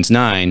to Romans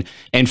 9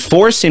 and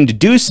force him to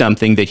do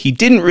something that he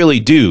didn't really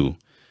do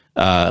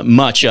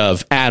much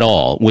of at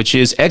all, which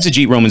is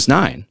exegete Romans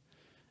 9.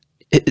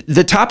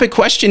 The topic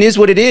question is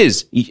what it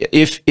is.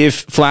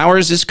 If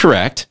Flowers is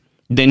correct,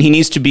 then he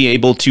needs to be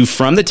able to,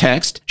 from the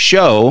text,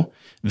 show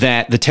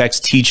that the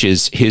text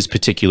teaches his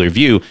particular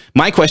view.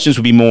 My questions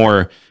would be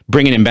more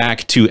bringing him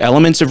back to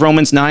elements of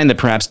Romans 9 that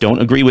perhaps don't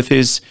agree with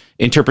his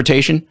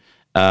interpretation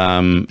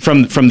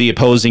from the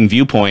opposing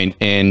viewpoint.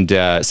 And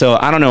so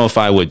I don't know if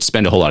I would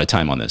spend a whole lot of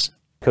time on this.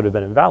 Could have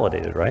been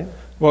invalidated, right?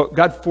 Well,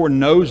 God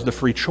foreknows the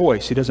free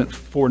choice. He doesn't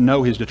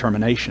foreknow his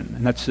determination.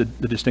 And that's the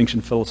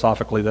distinction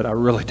philosophically that I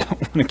really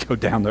don't want to go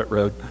down that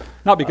road.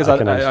 Not because I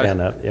can understand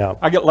that, yeah.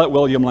 I let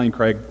William Lane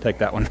Craig take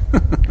that one.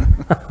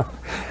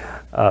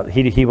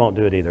 He won't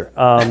do it either.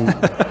 Well,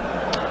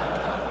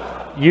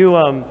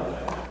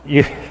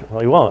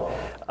 he won't.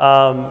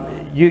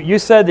 You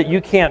said that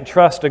you can't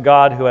trust a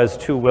God who has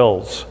two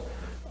wills.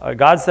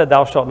 God said,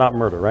 "Thou shalt not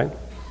murder," right?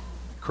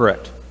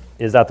 Correct.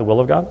 Is that the will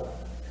of God?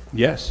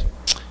 Yes.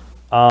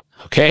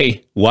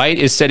 Okay, White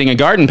is setting a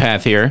garden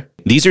path here.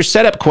 These are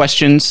setup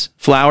questions,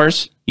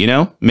 Flowers. You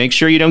know, make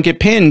sure you don't get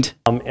pinned.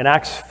 In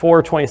Acts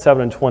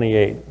 4:27 and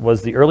 28,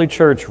 was the early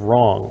church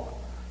wrong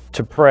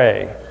to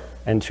pray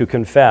and to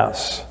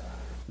confess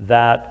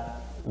that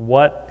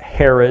what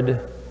Herod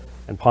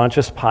and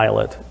Pontius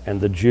Pilate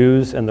and the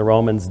Jews and the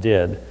Romans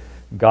did,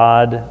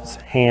 God's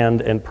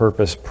hand and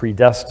purpose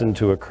predestined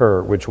to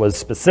occur, which was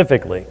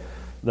specifically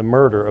the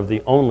murder of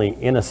the only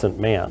innocent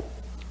man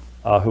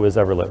who has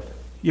ever lived?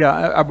 Yeah,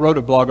 I wrote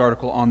a blog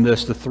article on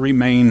this, the three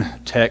main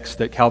texts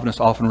that Calvinists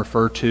often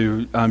refer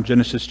to,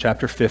 Genesis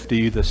chapter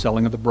 50, the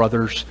selling of the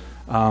brothers,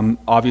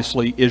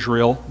 obviously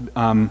Israel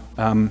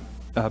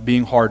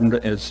being hardened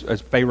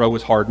as Pharaoh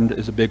was hardened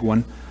is a big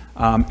one,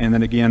 and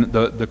then again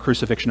the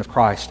crucifixion of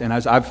Christ. And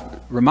as I've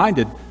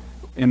reminded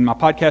in my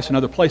podcast and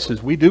other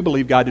places, we do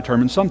believe God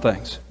determines some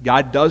things.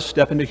 God does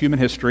step into human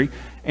history,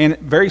 and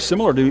very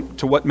similar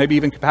to what maybe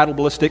even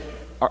compatibilistic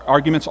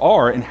arguments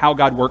are in how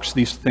God works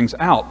these things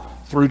out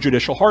through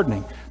judicial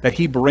hardening, that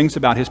he brings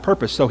about his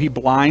purpose. So he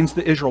blinds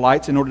the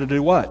Israelites in order to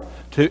do what?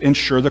 To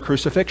ensure the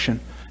crucifixion.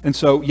 And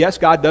so, yes,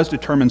 God does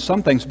determine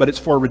some things, but it's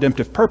for a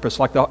redemptive purpose,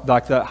 like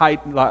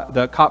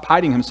the cop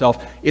hiding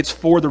himself. It's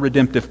for the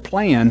redemptive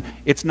plan.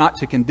 It's not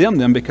to condemn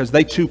them because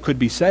they too could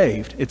be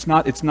saved. It's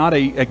not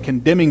a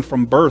condemning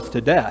from birth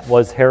to death.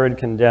 Was Herod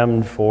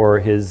condemned for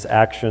his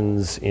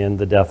actions in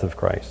the death of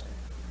Christ?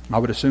 I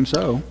would assume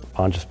so.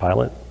 Pontius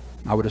Pilate?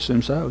 I would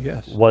assume so,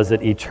 yes. Was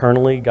it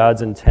eternally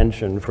God's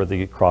intention for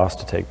the cross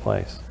to take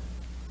place?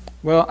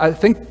 Well, I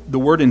think the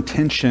word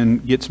intention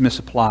gets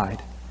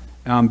misapplied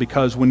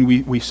because when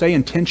we say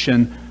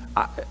intention,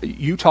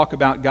 you talk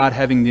about God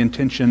having the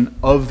intention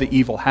of the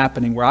evil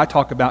happening, where I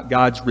talk about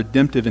God's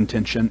redemptive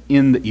intention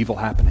in the evil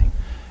happening.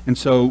 And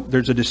so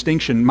there's a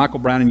distinction. Michael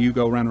Brown and you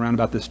go around and around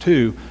about this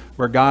too,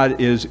 where God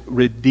is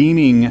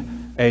redeeming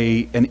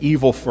an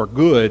evil for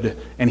good,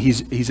 and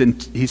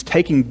he's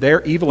taking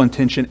their evil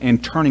intention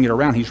and turning it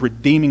around. He's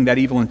redeeming that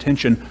evil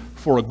intention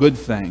for a good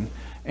thing.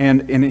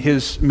 And in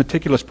his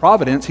meticulous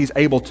providence, he's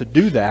able to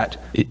do that.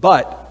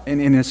 But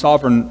in his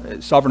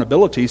sovereign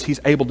abilities, he's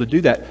able to do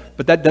that.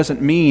 But that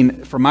doesn't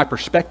mean, from my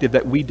perspective,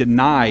 that we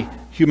deny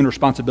human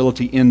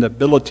responsibility in the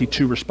ability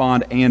to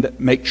respond and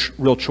make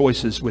real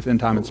choices within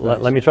time and space.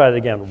 Let me try it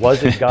again.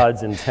 Was it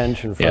God's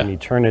intention from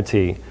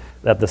eternity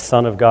that the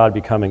Son of God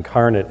become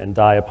incarnate and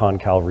die upon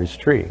Calvary's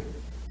tree?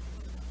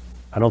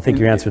 I don't think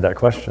you answered that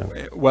question.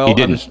 Well,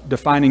 I was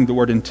defining the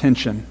word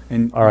intention.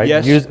 And all right,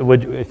 yes,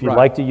 if you'd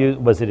like to use,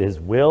 was it his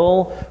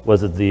will?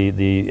 Was it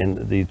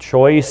the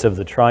choice of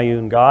the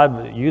triune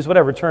God? Use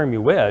whatever term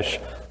you wish,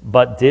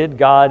 but did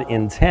God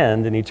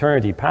intend in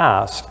eternity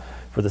past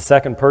for the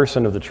second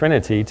person of the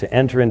Trinity to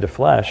enter into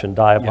flesh and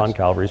die upon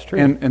Calvary's tree?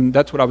 And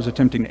that's what I was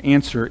attempting to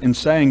answer in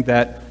saying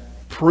that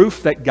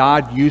proof that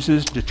God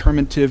uses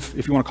determinative,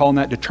 if you want to call them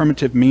that,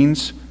 determinative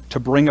means to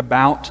bring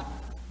about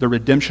the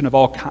redemption of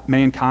all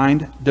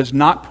mankind does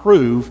not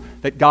prove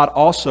that God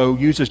also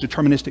uses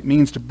deterministic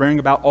means to bring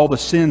about all the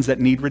sins that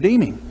need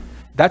redeeming.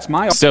 That's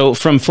my... So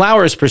from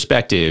Flowers'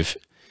 perspective,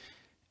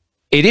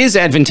 it is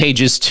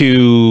advantageous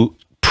to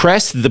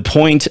press the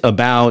point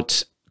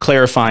about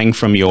clarifying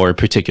from your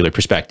particular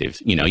perspective.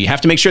 You know, you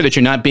have to make sure that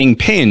you're not being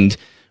pinned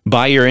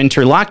by your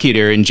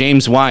interlocutor, and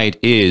James White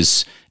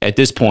is, at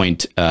this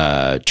point,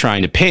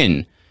 trying to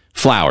pin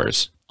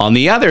Flowers. On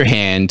the other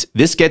hand,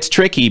 this gets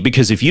tricky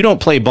because if you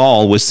don't play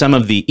ball with some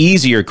of the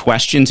easier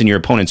questions in your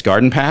opponent's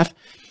garden path,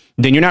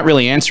 then you're not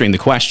really answering the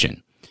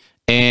question.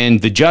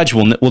 And the judge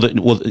will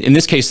in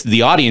this case,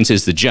 the audience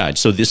is the judge.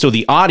 So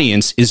the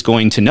audience is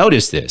going to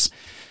notice this.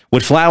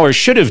 What Flowers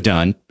should have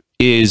done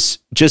is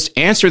just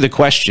answer the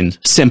question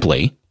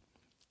simply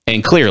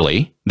and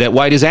clearly that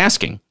White is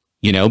asking.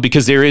 You know,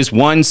 because there is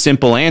one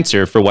simple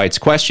answer for White's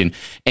question,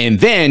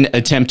 and then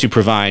attempt to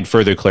provide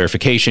further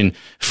clarification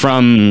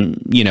from,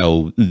 you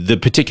know, the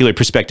particular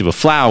perspective of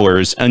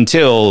Flowers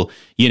until,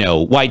 you know,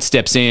 White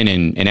steps in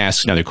and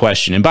asks another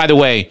question. And by the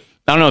way,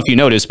 I don't know if you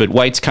noticed, but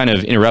White's kind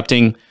of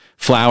interrupting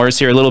Flowers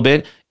here a little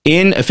bit.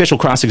 In official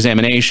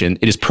cross-examination,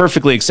 it is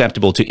perfectly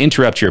acceptable to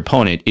interrupt your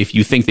opponent if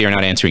you think they are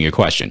not answering your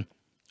question.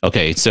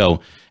 Okay, so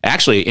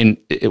actually,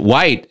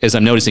 White, as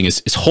I'm noticing,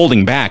 is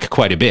holding back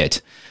quite a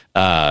bit.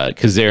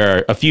 Because there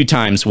are a few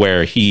times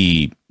where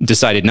he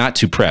decided not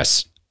to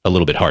press a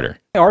little bit harder.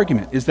 My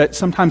argument is that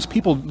sometimes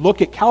people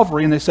look at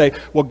Calvary and they say,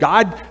 well,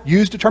 God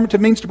used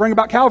determinative means to bring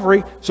about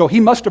Calvary, so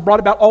he must have brought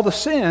about all the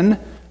sin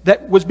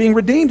that was being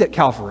redeemed at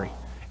Calvary.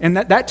 And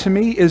that to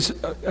me is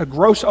a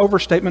gross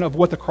overstatement of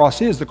what the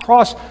cross is. The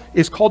cross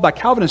is called by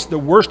Calvinists the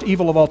worst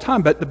evil of all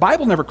time, but the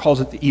Bible never calls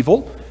it the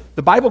evil.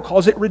 The Bible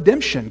calls it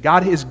redemption.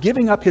 God is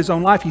giving up his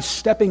own life. He's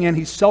stepping in.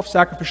 He's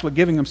self-sacrificially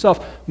giving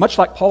himself, much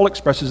like Paul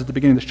expresses at the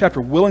beginning of this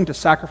chapter, willing to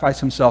sacrifice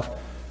himself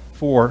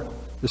for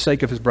the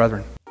sake of his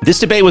brethren. This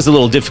debate was a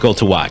little difficult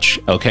to watch,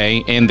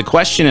 okay? And the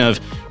question of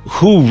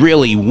who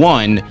really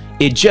won,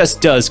 it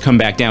just does come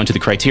back down to the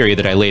criteria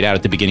that I laid out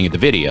at the beginning of the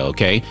video,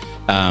 okay?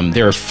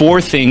 There are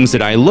 4 things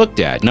that I looked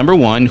at. Number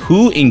 1,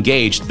 who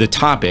engaged the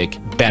topic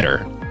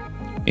better?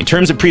 In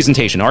terms of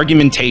presentation,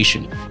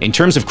 argumentation, in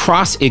terms of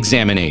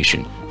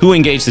cross-examination, who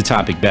engaged the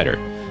topic better?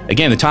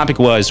 Again, the topic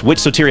was which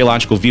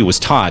soteriological view was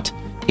taught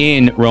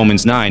in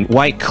Romans 9.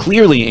 White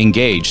clearly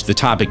engaged the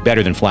topic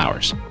better than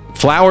Flowers.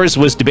 Flowers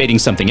was debating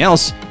something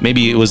else.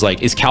 Maybe it was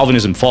like, is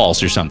Calvinism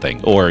false or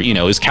something? Or, you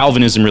know, is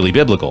Calvinism really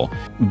biblical?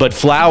 But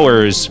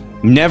Flowers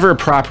never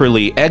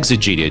properly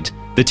exegeted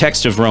the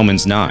text of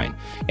Romans 9.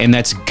 And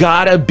that's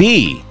gotta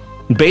be,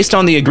 based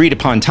on the agreed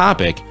upon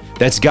topic,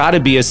 that's got to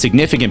be a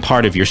significant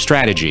part of your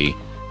strategy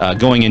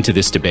going into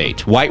this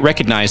debate. White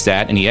recognized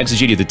that, and he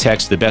exegeted the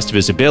text to the best of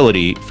his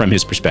ability from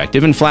his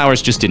perspective, and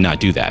Flowers just did not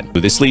do that.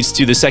 This leads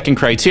to the second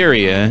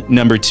criteria,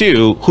 number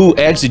 2, who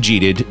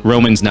exegeted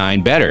Romans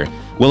 9 better?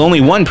 Well,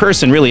 only one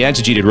person really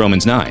exegeted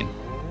Romans 9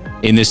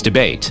 in this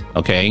debate,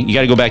 okay? You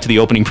got to go back to the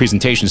opening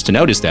presentations to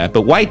notice that,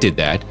 but White did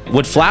that.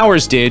 What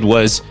Flowers did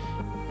was,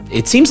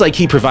 it seems like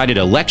he provided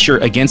a lecture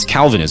against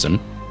Calvinism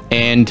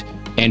and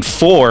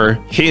for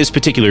his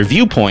particular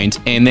viewpoint,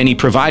 and then he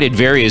provided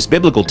various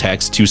biblical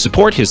texts to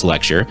support his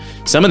lecture.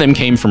 Some of them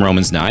came from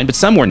Romans 9, but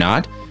some were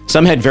not.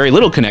 Some had very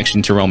little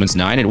connection to Romans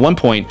 9. At one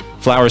point,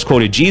 Flowers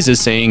quoted Jesus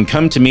saying,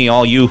 "Come to me,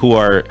 all you who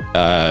are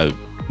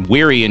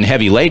weary and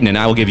heavy laden, and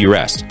I will give you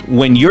rest."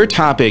 When your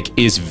topic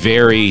is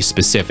very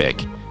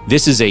specific,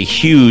 this is a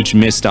huge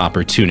missed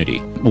opportunity.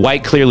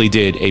 White clearly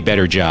did a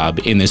better job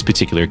in this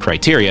particular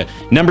criteria.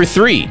 Number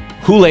 3,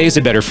 who lays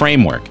a better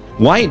framework?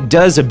 White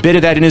does a bit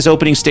of that in his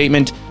opening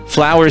statement.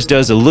 Flowers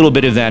does a little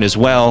bit of that as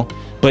well,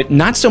 but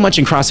not so much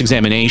in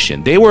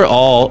cross-examination. They were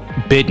all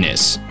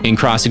business in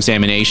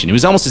cross-examination. It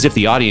was almost as if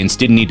the audience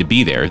didn't need to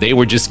be there. They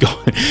were just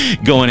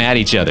going at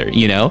each other,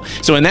 you know?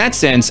 So in that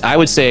sense, I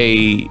would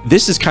say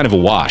this is kind of a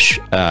wash.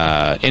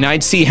 And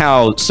I'd see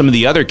how some of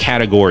the other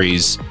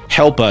categories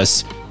help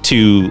us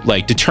to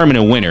like determine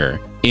a winner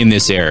in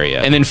this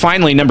area. And then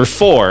finally, number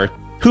 4,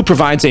 who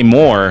provides a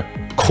more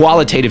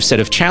qualitative set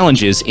of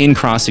challenges in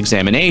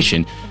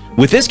cross-examination?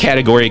 With this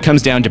category, it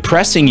comes down to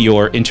pressing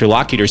your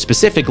interlocutor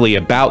specifically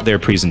about their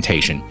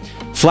presentation.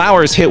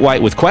 Flowers hit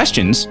White with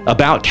questions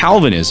about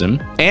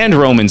Calvinism and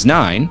Romans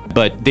 9,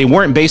 but they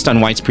weren't based on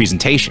White's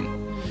presentation.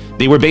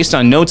 They were based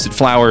on notes that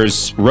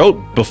Flowers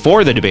wrote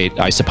before the debate,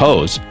 I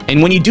suppose.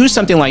 And when you do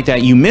something like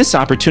that, you miss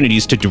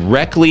opportunities to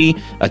directly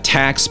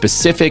attack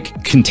specific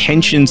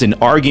contentions and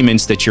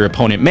arguments that your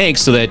opponent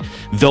makes so that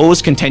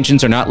those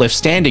contentions are not left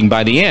standing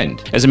by the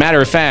end. As a matter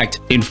of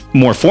fact, in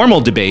more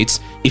formal debates,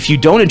 if you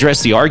don't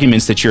address the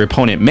arguments that your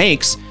opponent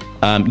makes,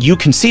 you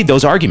concede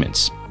those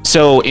arguments.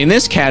 So in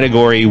this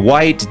category,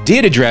 White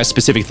did address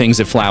specific things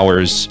that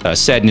Flowers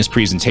said in his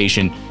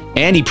presentation,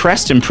 and he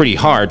pressed him pretty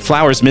hard.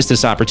 Flowers missed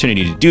this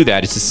opportunity to do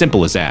that. It's as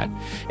simple as that.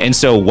 And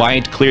so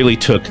White clearly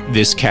took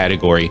this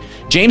category.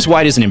 James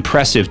White is an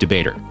impressive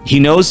debater.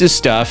 He knows his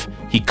stuff.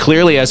 He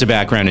clearly has a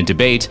background in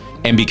debate.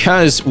 And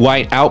because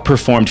White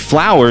outperformed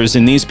Flowers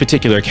in these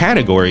particular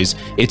categories,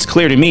 it's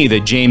clear to me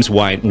that James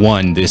White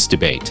won this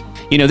debate.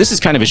 You know, this is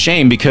kind of a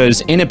shame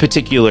because in a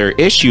particular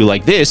issue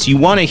like this, you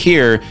want to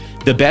hear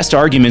the best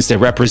arguments that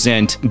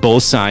represent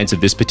both sides of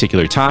this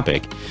particular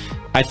topic.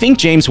 I think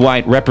James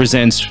White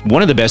represents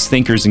one of the best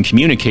thinkers and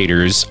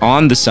communicators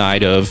on the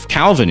side of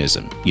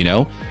Calvinism, you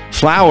know?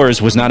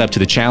 Flowers was not up to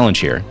the challenge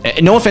here.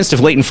 No offense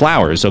to Leighton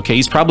Flowers, okay?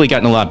 He's probably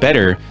gotten a lot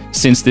better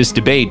since this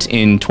debate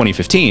in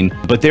 2015,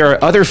 but there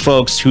are other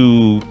folks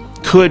who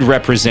could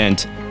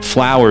represent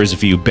Flowers'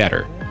 view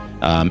better.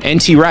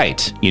 N.T.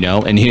 Wright, you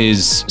know, and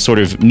his sort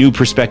of new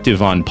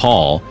perspective on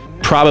Paul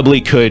probably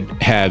could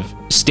have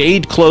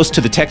stayed close to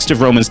the text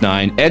of Romans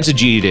 9,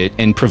 exegeted it,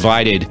 and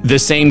provided the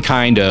same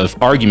kind of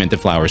argument that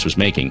Flowers was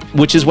making,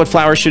 which is what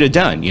Flowers should have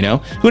done, you know?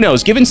 Who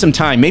knows? Given some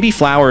time, maybe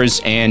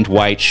Flowers and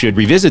White should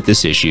revisit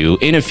this issue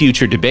in a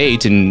future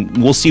debate, and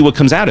we'll see what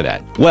comes out of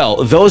that.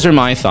 Well, those are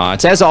my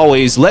thoughts. As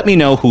always, let me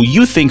know who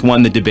you think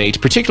won the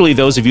debate, particularly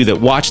those of you that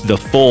watched the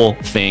full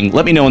thing.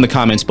 Let me know in the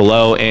comments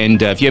below,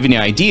 and if you have any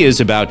ideas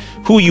about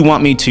who you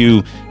want me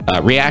to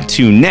react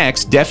to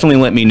next, definitely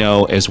let me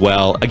know as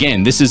well.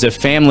 Again, this is a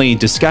family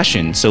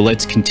discussion, so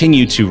let's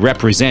continue to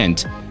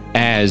represent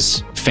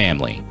as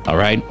family, all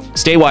right?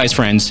 Stay wise,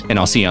 friends, and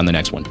I'll see you on the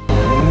next one.